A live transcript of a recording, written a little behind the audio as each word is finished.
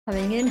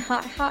Coming in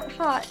hot, hot,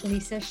 hot,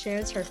 Lisa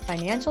shares her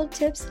financial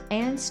tips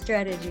and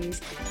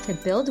strategies to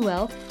build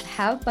wealth,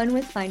 have fun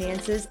with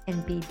finances,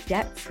 and be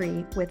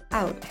debt-free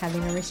without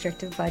having a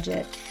restrictive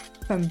budget.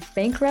 From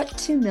bankrupt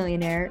to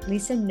millionaire,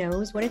 Lisa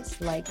knows what it's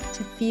like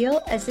to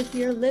feel as if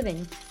you're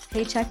living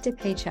paycheck to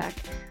paycheck.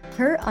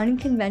 Her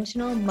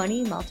unconventional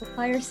money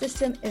multiplier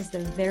system is the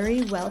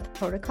very wealth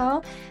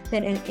protocol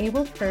that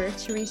enabled her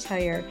to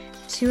retire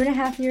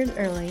 2.5 years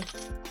early,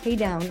 pay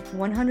down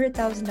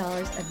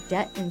 $100,000 of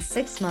debt in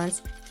 6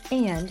 months,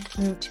 and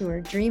move to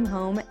her dream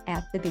home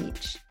at the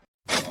beach.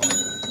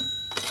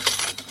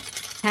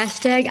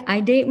 Hashtag I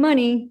date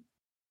money.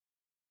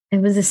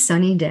 It was a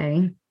sunny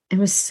day. It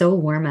was so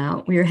warm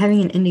out. We were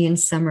having an Indian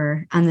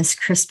summer on this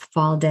crisp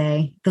fall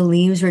day. The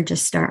leaves were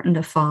just starting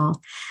to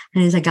fall.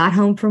 And as I got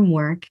home from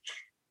work,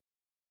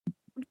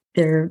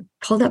 there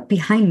pulled up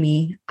behind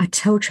me a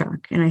tow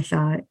truck. And I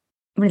thought,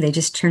 what are they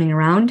just turning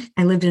around?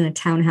 I lived in a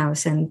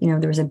townhouse and,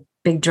 there was a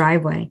big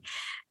driveway.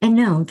 And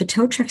no, the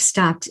tow truck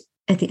stopped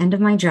at the end of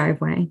my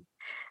driveway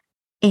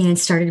and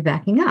started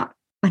backing up.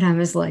 And I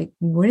was like,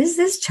 what is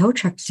this tow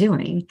truck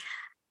doing?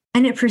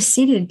 And it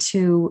proceeded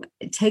to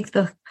take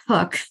the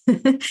hook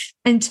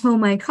and tow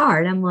my car.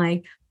 And I'm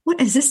like,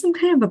 what is this, some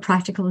kind of a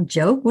practical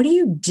joke? What are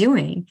you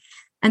doing?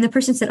 And the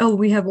person said, oh,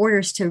 we have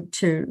orders to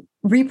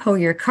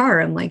repo your car.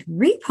 I'm like,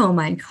 repo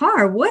my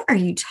car? What are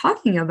you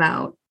talking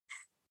about?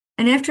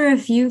 And after a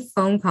few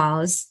phone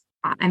calls,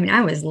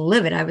 I was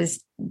livid. I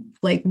was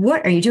like,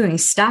 what are you doing?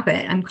 Stop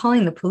it. I'm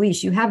calling the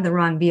police. You have the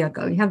wrong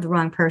vehicle. You have the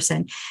wrong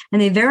person.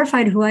 And they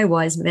verified who I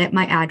was,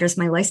 my address,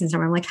 my license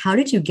number. I'm like, how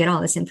did you get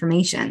all this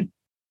information?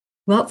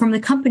 Well, from the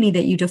company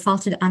that you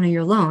defaulted on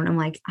your loan. I'm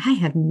like, I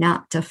have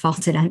not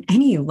defaulted on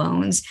any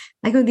loans.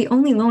 I go, the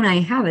only loan I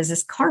have is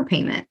this car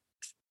payment.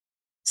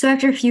 So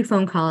after a few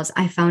phone calls,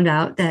 I found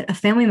out that a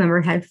family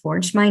member had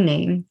forged my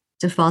name,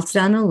 defaulted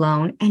on the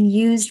loan, and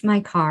used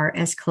my car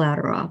as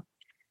collateral.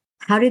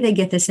 How did they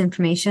get this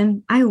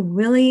information? I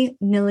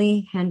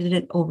willy-nilly handed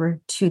it over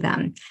to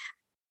them.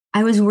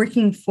 I was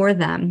working for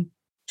them,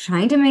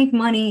 trying to make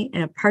money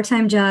in a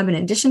part-time job in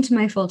addition to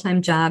my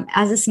full-time job.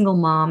 As a single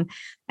mom,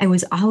 I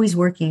was always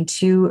working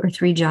 2 or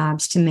 3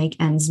 jobs to make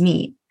ends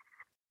meet.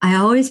 I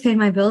always paid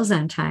my bills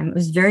on time. It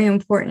was very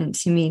important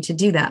to me to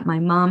do that. My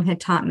mom had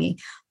taught me,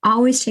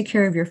 always take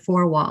care of your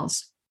 4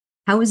 walls: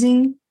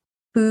 housing,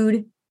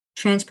 food,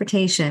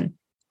 transportation,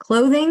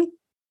 clothing.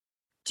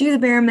 Do the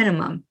bare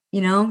minimum.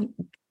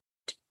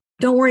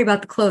 Don't worry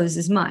about the clothes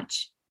as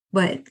much,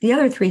 but the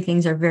other 3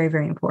 things are very,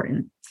 very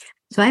important.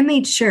 So I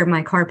made sure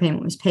my car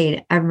payment was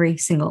paid every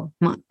single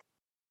month.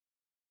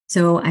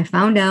 So I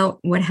found out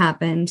what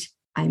happened.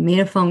 I made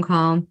a phone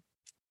call,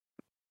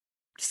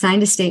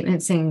 signed a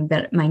statement saying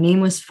that my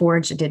name was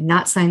forged. I did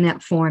not sign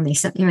that form. They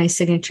sent me my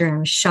signature, and I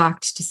was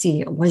shocked to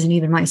see it wasn't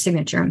even my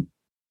signature.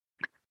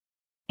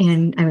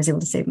 And I was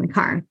able to save my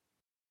car.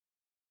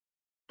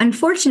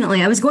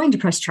 Unfortunately, I was going to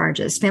press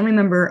charges, family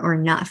member or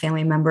not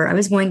family member. I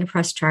was going to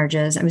press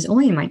charges. I was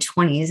only in my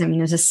 20s.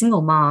 As a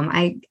single mom,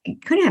 I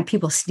couldn't have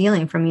people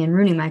stealing from me and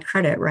ruining my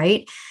credit,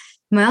 right?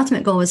 My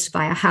ultimate goal was to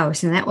buy a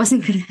house, and that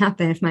wasn't going to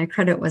happen if my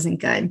credit wasn't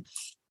good.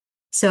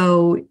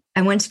 So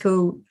I went to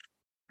go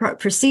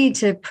proceed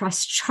to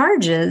press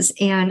charges,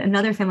 and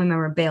another family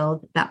member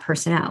bailed that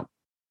person out.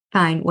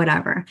 Fine,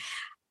 whatever.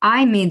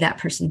 I made that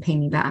person pay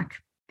me back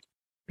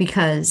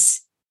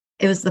because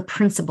it was the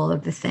principle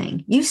of the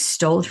thing. You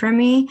stole from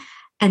me,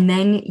 and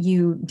then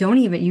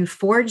you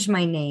forged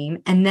my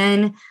name. And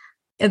then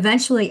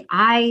eventually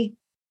I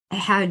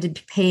had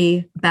to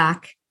pay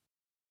back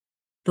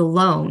the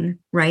loan,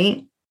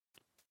 right?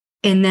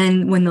 And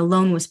then when the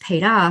loan was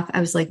paid off, I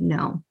was like,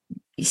 no,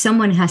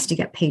 someone has to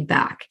get paid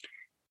back.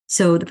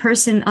 So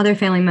the other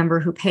family member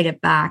who paid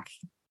it back,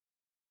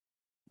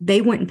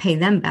 they wouldn't pay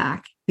them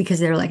back because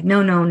they were like,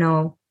 no, I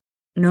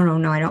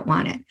don't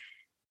want it.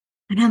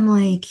 And I'm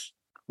like,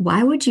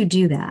 why would you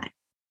do that?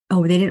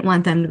 Oh, they didn't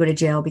want them to go to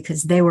jail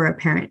because they were a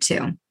parent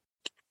too.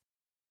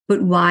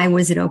 But why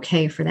was it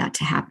okay for that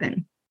to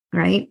happen?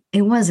 Right?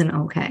 It wasn't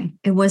okay.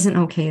 It wasn't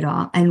okay at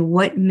all. And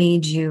what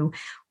made you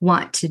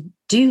want to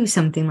do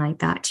something like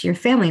that to your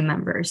family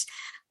members?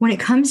 When it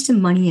comes to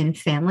money and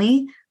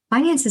family,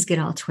 finances get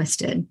all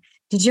twisted.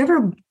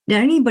 Did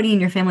anybody in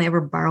your family ever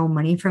borrow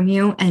money from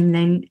you and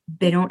then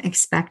they don't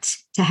expect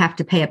to have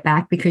to pay it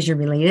back because you're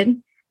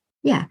related?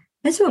 Yeah.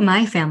 That's what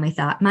my family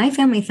thought. My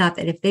family thought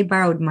that if they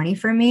borrowed money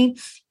from me,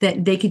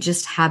 that they could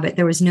just have it.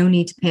 There was no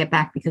need to pay it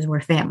back because we're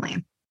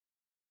family.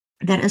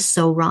 That is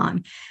so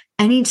wrong.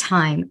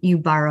 Anytime you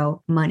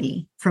borrow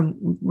money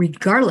from,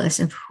 regardless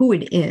of who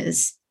it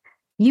is,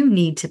 you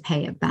need to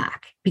pay it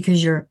back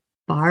because you're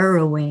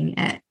borrowing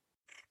it.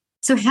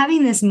 So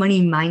having this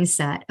money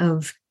mindset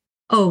of,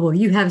 oh, well,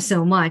 you have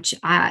so much,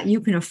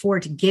 you can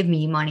afford to give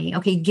me money.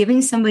 Okay,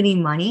 giving somebody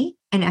money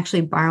and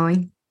actually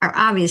borrowing are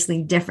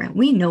obviously different.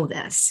 We know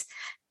this.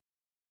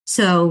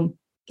 So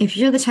if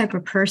you're the type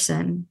of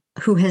person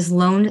who has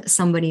loaned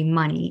somebody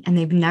money and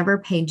they've never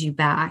paid you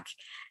back,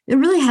 it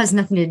really has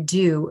nothing to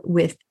do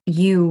with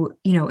you,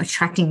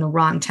 attracting the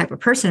wrong type of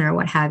person or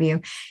what have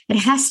you. It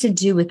has to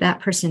do with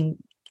that person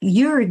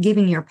you're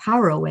giving your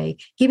power away,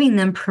 giving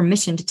them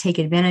permission to take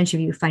advantage of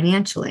you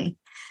financially.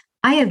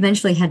 I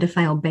eventually had to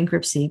file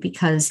bankruptcy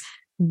because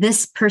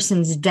this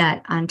person's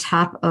debt on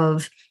top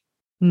of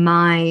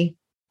my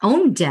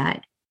own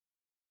debt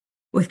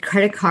with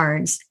credit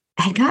cards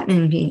had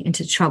gotten me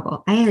into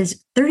trouble. I had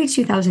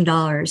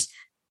 $32,000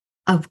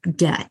 of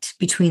debt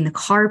between the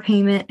car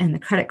payment and the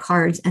credit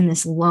cards and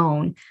this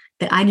loan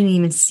that I didn't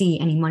even see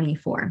any money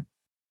for.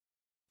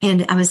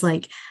 And I was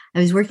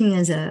working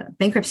as a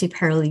bankruptcy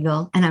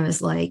paralegal, and I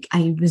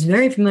was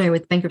very familiar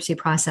with the bankruptcy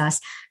process.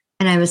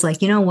 And I was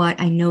like, you know what?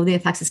 I know the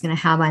effects it's going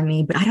to have on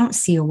me, but I don't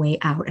see a way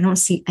out. I don't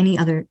see any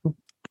other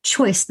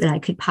choice that I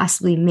could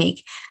possibly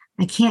make.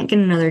 I can't get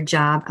another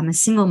job. I'm a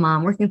single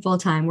mom, working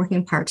full-time,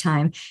 working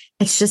part-time.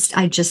 I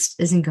just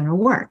isn't going to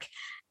work.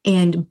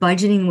 And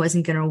budgeting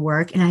wasn't going to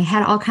work. And I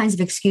had all kinds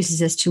of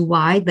excuses as to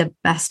why the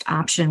best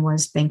option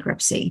was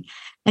bankruptcy.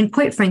 And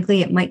quite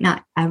frankly, it might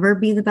not ever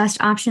be the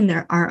best option.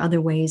 There are other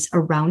ways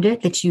around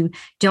it that you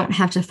don't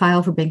have to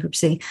file for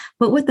bankruptcy.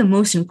 But what the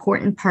most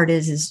important part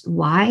is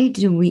why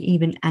do we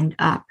even end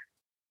up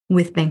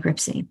with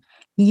bankruptcy?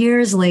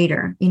 Years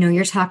later,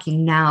 you're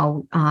talking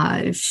now,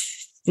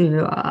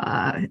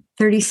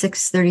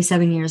 36,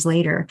 37 years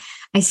later,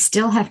 I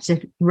still have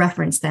to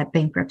reference that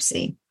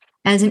bankruptcy.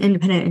 As an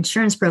independent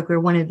insurance broker,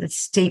 one of the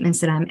statements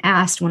that I'm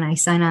asked when I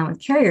sign on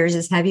with carriers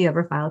is, have you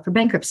ever filed for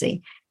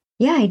bankruptcy?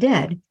 Yeah, I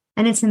did.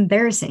 And it's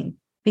embarrassing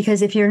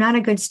because if you're not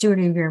a good steward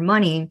of your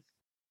money,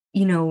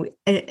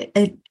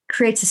 it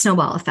creates a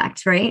snowball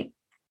effect, right?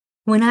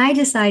 When I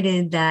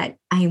decided that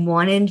I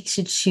wanted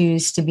to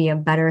choose to be a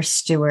better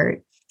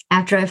steward,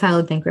 after I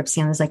filed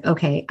bankruptcy, I was like,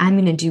 okay, I'm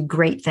going to do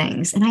great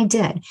things. And I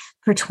did.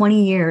 For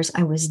 20 years,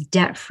 I was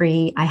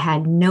debt-free. I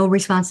had no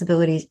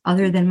responsibilities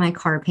other than my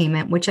car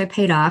payment, which I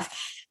paid off.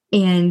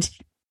 And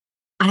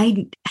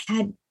I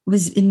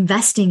was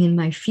investing in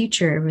my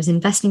future. I was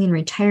investing in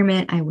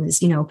retirement. I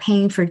was,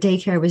 paying for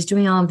daycare. I was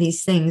doing all of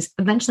these things.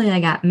 Eventually, I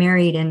got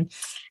married and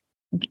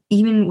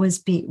even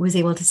was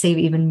able to save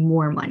even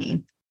more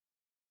money.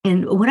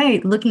 And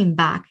looking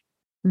back,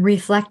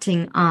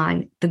 reflecting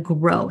on the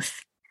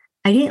growth,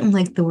 I didn't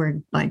like the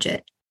word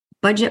budget.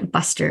 Budget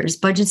busters.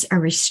 Budgets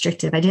are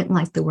restrictive. I didn't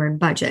like the word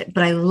budget,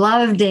 but I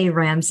love Dave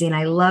Ramsey and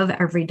I love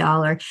every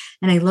dollar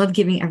and I love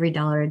giving every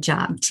dollar a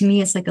job. To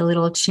me, it's like a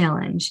little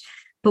challenge.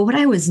 But what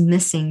I was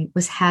missing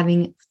was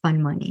having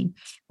fun money,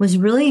 was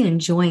really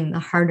enjoying the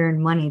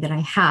hard-earned money that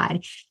I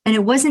had. And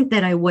it wasn't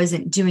that I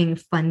wasn't doing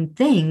fun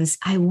things.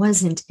 I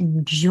wasn't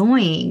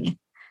enjoying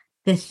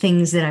the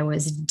things that I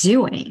was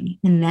doing.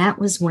 And that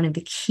was one of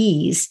the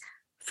keys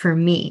for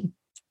me.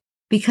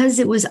 Because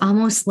it was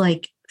almost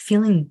like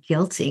feeling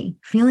guilty,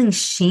 feeling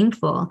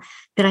shameful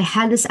that I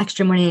had this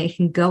extra money. I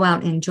can go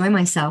out and enjoy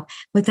myself.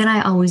 But then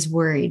I always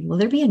worried, will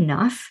there be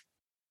enough?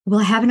 Will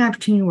I have an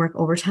opportunity to work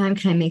overtime?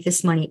 Can I make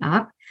this money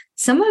up?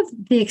 Some of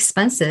the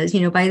expenses,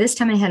 by this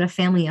time I had a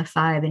family of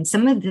 5, and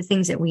some of the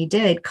things that we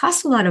did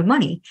cost a lot of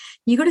money.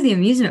 You go to the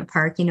amusement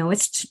park,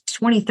 it's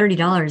 $20,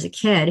 $30 a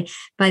kid.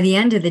 By the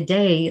end of the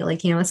day,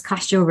 it's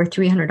cost you over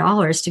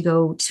 $300 to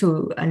go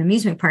to an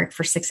amusement park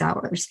for 6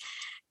 hours.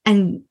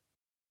 And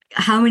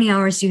how many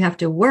hours do you have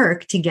to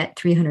work to get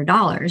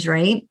 $300,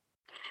 right?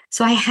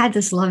 So I had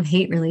this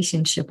love-hate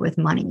relationship with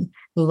money.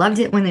 Loved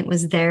it when it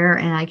was there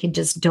and I could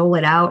just dole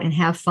it out and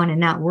have fun and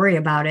not worry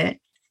about it.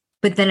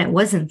 But then it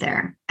wasn't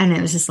there. And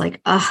it was just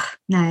like, now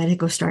I had to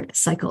go start the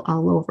cycle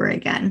all over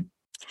again.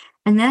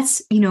 And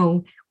that's,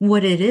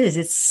 what it is.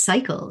 It's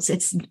cycles.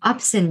 It's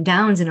ups and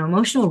downs and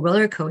emotional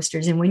roller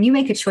coasters. And when you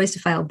make a choice to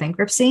file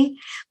bankruptcy,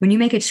 when you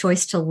make a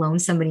choice to loan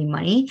somebody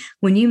money,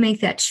 when you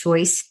make that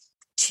choice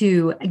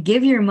to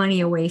give your money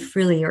away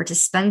freely or to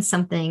spend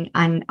something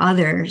on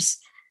others,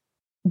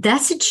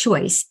 that's a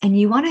choice. And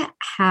you want to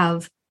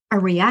have a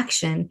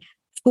reaction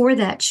for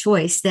that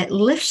choice that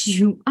lifts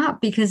you up,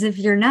 because if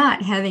you're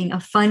not having a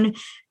fun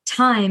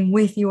time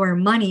with your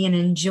money and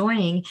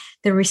enjoying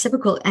the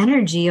reciprocal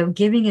energy of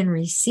giving and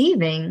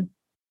receiving,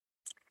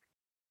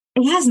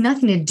 it has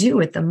nothing to do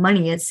with the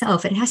money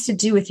itself. It has to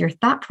do with your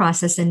thought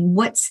process and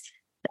what's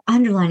the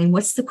underlying,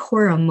 what's the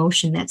core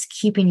emotion that's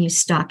keeping you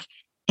stuck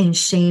in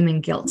shame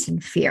and guilt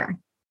and fear.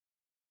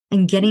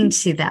 And getting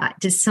to that,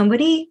 did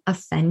somebody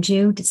offend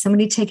you? Did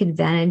somebody take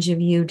advantage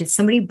of you? Did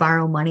somebody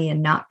borrow money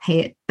and not pay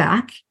it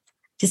back?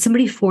 Did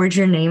somebody forge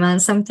your name on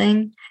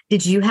something?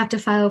 Did you have to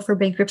file for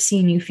bankruptcy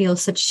and you feel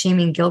such shame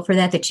and guilt for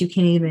that you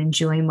can't even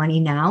enjoy money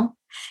now?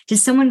 Did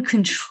someone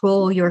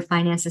control your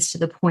finances to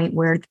the point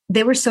where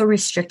they were so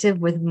restrictive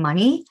with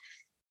money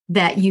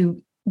that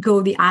you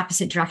go the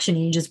opposite direction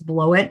and you just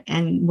blow it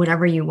and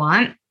whatever you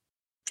want?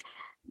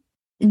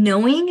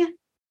 Knowing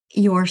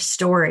your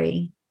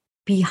story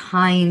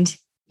behind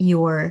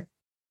your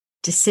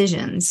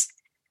decisions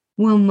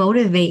will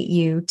motivate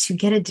you to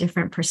get a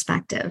different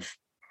perspective,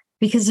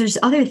 because there's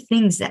other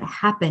things that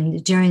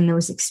happened during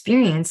those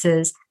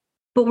experiences,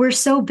 but we're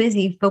so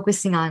busy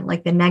focusing on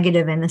like the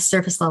negative and the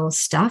surface level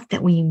stuff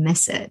that we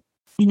miss it.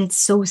 And it's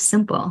so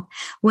simple.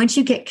 Once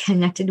you get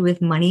connected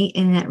with money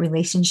in that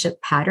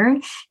relationship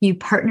pattern, you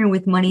partner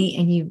with money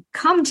and you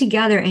come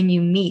together and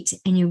you meet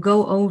and you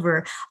go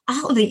over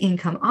all the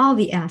income, all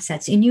the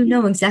assets, and you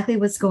know exactly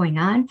what's going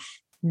on.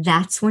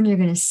 That's when you're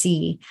going to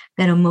see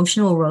that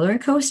emotional roller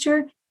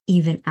coaster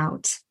even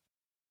out.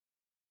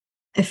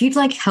 If you'd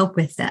like help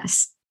with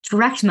this,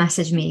 direct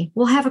message me.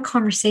 We'll have a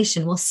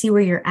conversation. We'll see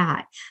where you're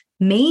at.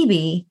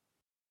 Maybe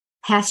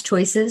past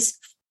choices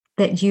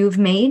that you've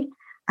made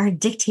are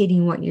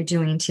dictating what you're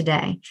doing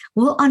today.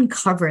 We'll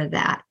uncover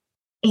that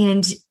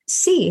and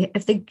see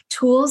if the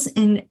tools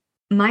in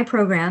my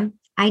program,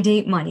 I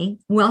Date Money,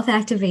 Wealth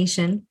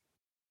Activation,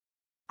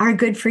 are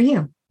good for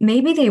you.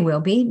 Maybe they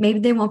will be, maybe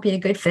they won't be a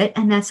good fit,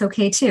 and that's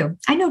okay too.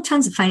 I know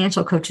tons of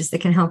financial coaches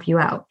that can help you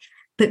out,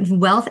 but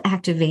wealth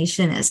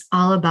activation is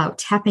all about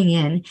tapping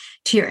in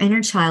to your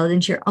inner child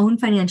and to your own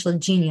financial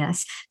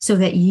genius so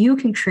that you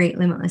can create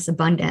limitless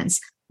abundance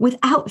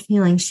without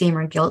feeling shame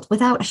or guilt,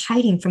 without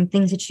hiding from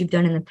things that you've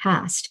done in the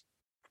past.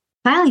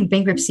 Filing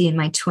bankruptcy in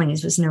my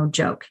 20s was no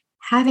joke.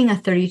 Having a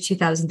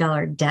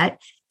 $32,000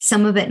 debt,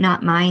 some of it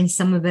not mine,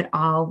 some of it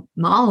all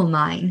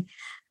mine,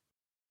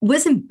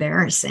 was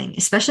embarrassing,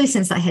 especially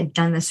since I had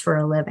done this for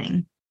a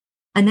living.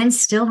 And then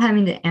still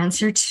having to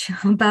answer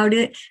about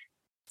it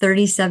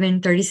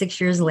 36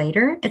 years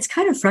later, it's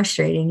kind of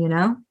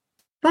frustrating,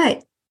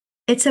 But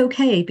it's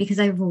okay because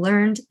I've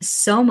learned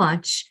so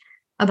much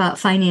about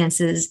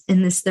finances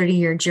in this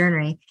 30-year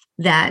journey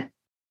that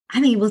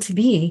I'm able to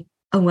be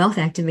a wealth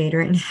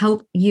activator and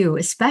help you,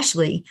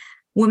 especially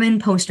women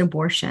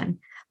post-abortion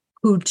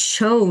who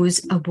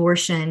chose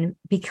abortion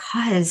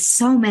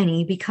because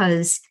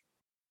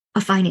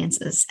of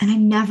finances. And I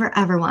never,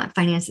 ever want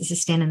finances to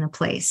stand in the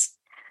place.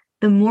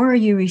 The more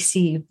you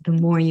receive, the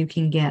more you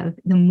can give,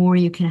 the more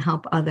you can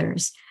help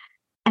others.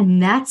 And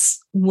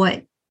that's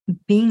what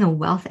being a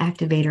wealth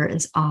activator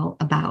is all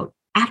about.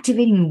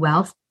 Activating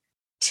wealth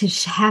to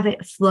have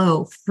it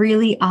flow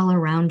freely all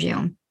around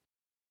you.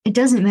 It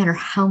doesn't matter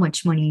how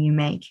much money you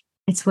make.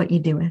 It's what you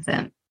do with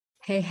it.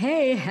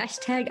 Hey,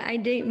 hashtag I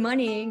Date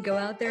Money. Go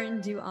out there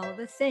and do all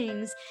the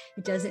things.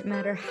 It doesn't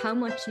matter how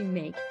much you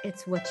make.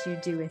 It's what you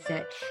do with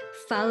it.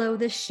 Follow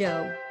the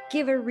show.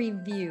 Give a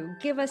review.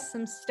 Give us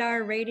some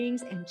star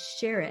ratings and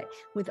share it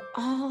with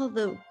all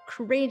the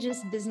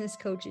courageous business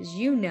coaches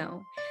you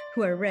know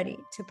who are ready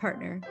to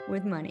partner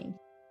with money.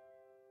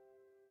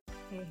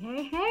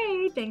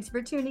 Hey, thanks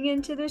for tuning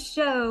into the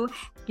show.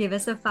 Give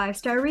us a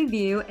 5-star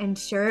review and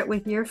share it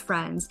with your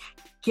friends.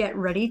 Get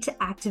ready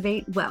to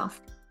activate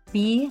wealth.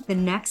 Be the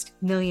next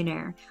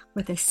millionaire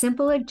with a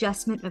simple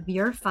adjustment of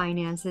your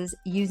finances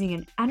using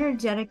an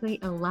energetically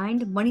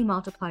aligned money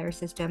multiplier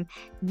system.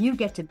 You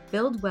get to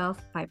build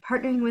wealth by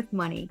partnering with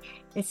money.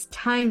 It's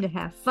time to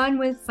have fun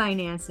with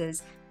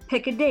finances.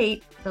 Pick a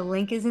date. The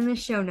link is in the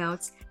show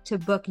notes to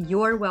book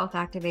your wealth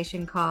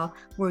activation call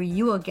where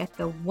you will get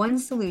the one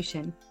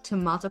solution to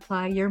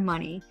multiply your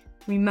money.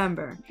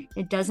 Remember,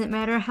 it doesn't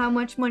matter how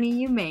much money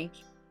you make.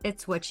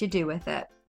 It's what you do with it.